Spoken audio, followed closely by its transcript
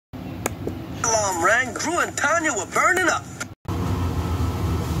Alarm rang. Drew and Tanya were burning up.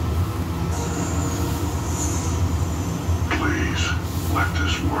 Please, let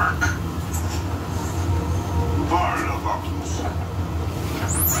this work. Barnabas.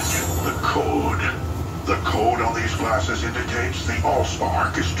 The code. The code on these glasses indicates the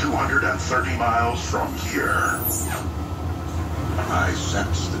Allspark is 230 miles from here. I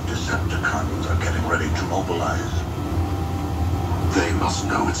sense the Decepticons are getting ready to mobilize. They must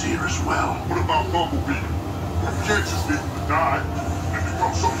know it's here as well. What about Bumblebee? You can't just leave him to die and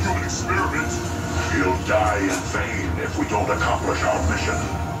become some human experiment. He'll die in vain if we don't accomplish our mission.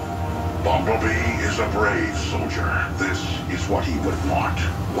 Bumblebee is a brave soldier. This is what he would want.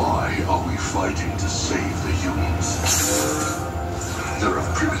 Why are we fighting to save the humans? They're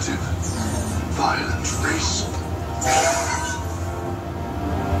a primitive, violent race.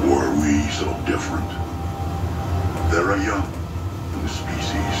 Were we so different? They're a young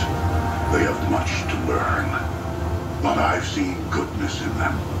species. They have much to learn. But I've seen goodness in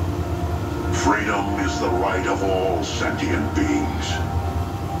them. Freedom is the right of all sentient beings.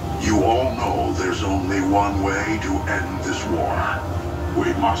 You all know there's only one way to end this war.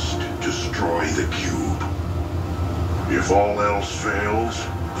 We must destroy the cube. If all else fails,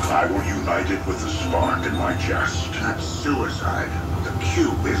 I will unite it with the spark in my chest. That's suicide. The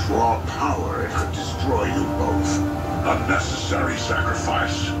cube is raw power. It could destroy you both. A necessary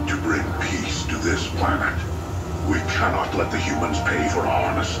sacrifice to bring peace to this planet. We cannot let the humans pay for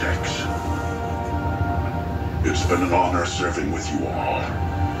our mistakes. It's been an honor serving with you all.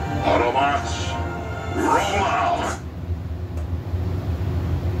 Autobots, roll out!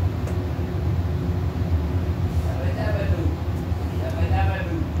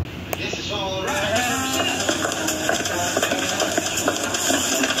 This is all right.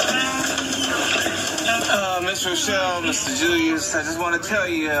 Miss Rochelle, Mr. Julius, I just want to tell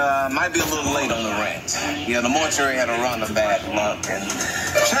you, might be a little late on the rent. Yeah, the mortuary had a run of bad luck, and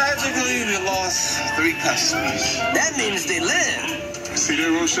tragically, we lost 3 customers. That means they live. See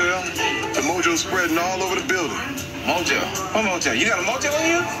there, Rochelle? The mojo's spreading all over the building. Mojo? What mojo? You got a mojo on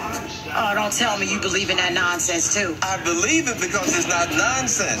you? Oh, don't tell me you believe in that nonsense, too. I believe it because it's not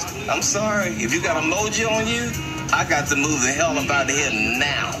nonsense. I'm sorry. If you got a mojo on you, I got to move the hell up out of here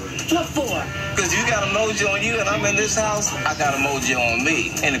now. What for? Because you got a mojo on you and I'm in this house, I got a mojo on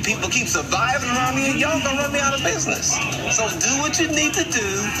me. And if people keep surviving around me, y'all gonna run me out of business. So do what you need to do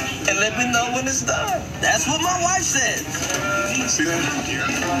and let me know when it's done. That's what my wife said. See that?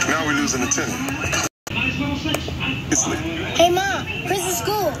 Now we're losing a tenant. It's lit. Hey, Mom, where's the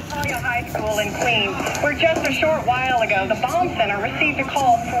school? High School in Queens, where just a short while ago, the bomb center received a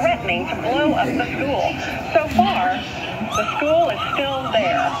call threatening to blow up the school. So far, the school is still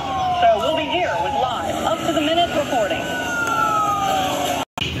there. So we'll be here with live, up-to-the-minute reporting.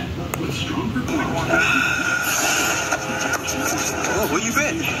 Oh, where you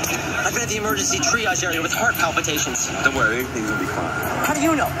been? I've been at the emergency triage area with heart palpitations. Don't worry, everything's gonna be fine. How do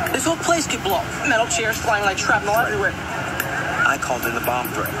you know? This whole place could blow. Metal chairs flying like shrapnel everywhere. I called in the bomb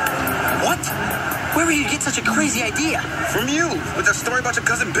threat. What? Where would you get such a crazy idea? From you, with that story about your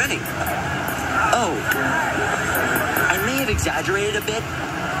cousin Benny. Oh. I may have exaggerated a bit.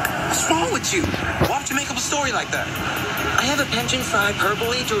 What's wrong with you? Why would you make up a story like that? I have a penchant for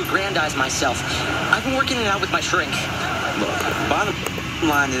hyperbole to aggrandize myself. I've been working it out with my shrink. Look, bottom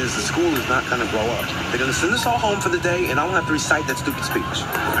line is the school is not going to blow up. They're going to send us all home for the day, and I won't have to recite that stupid speech.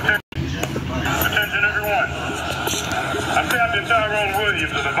 Attention, everyone. I'm Captain Tyrone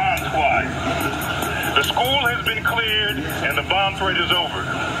Williams of the bomb squad. The school has been cleared, and the bomb threat is over.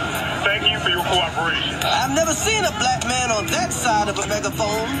 Thank you for your cooperation. I've never seen a black man on that side of a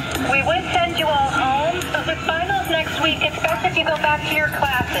megaphone. We would send you all home, but with finals next week, it's best if you go back to your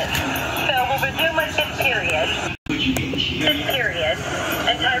classes. So we'll resume with this period.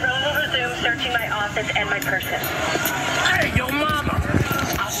 And Tyrone will resume searching my office and my person. Hey, yo, mama.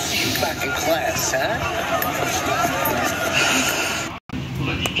 I'll see you back in class, huh?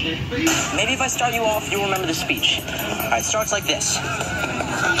 Maybe if I start you off, you'll remember the speech. All right, it starts like this.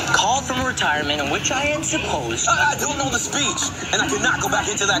 Called from retirement, in which I had supposed... I don't know the speech, and I cannot go back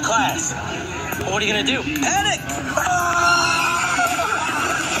into that class. Well, what are you going to do? Panic!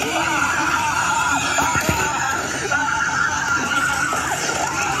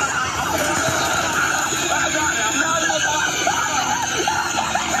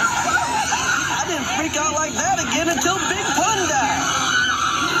 I didn't freak out like that again until Big Pun died.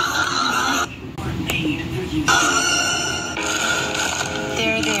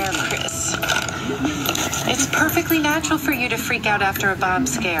 There, Chris. It's perfect perfectly natural for you to freak out after a bomb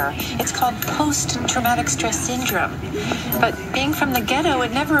scare. It's called post-traumatic stress syndrome. But being from the ghetto,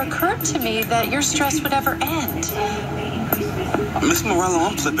 it never occurred to me that your stress would ever end. Miss Morello,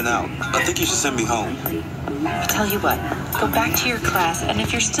 I'm flipping out. I think you should send me home. I tell you what, go back to your class, and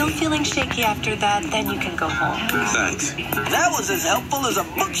if you're still feeling shaky after that, then you can go home. Thanks. That was as helpful as a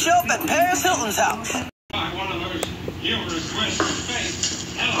bookshelf at Paris Hilton's house.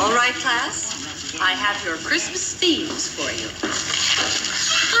 All right, class. I have your Christmas themes for you.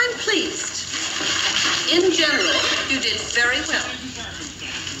 I'm pleased. In general, you did very well.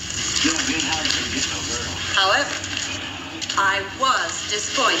 However, I was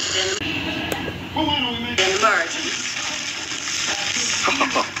disappointed in margins.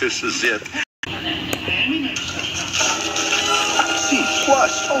 Oh, this is it. C+.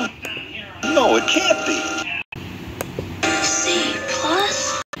 Oh, no, it can't be. C+?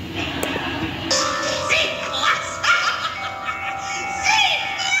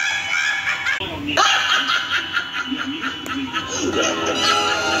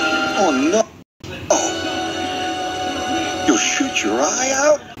 Oh, no. Oh. You'll shoot your eye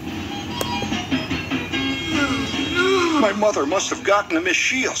out? My mother must have gotten to Miss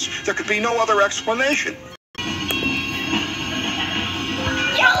Shields. There could be no other explanation. You'll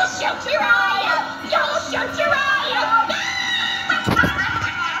shoot your eye out! You'll shoot your eye out!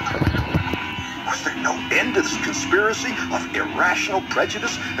 Was there no end to this conspiracy of irrational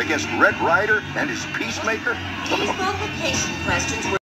prejudice against Red Ryder and his peacemaker? These multiplication questions were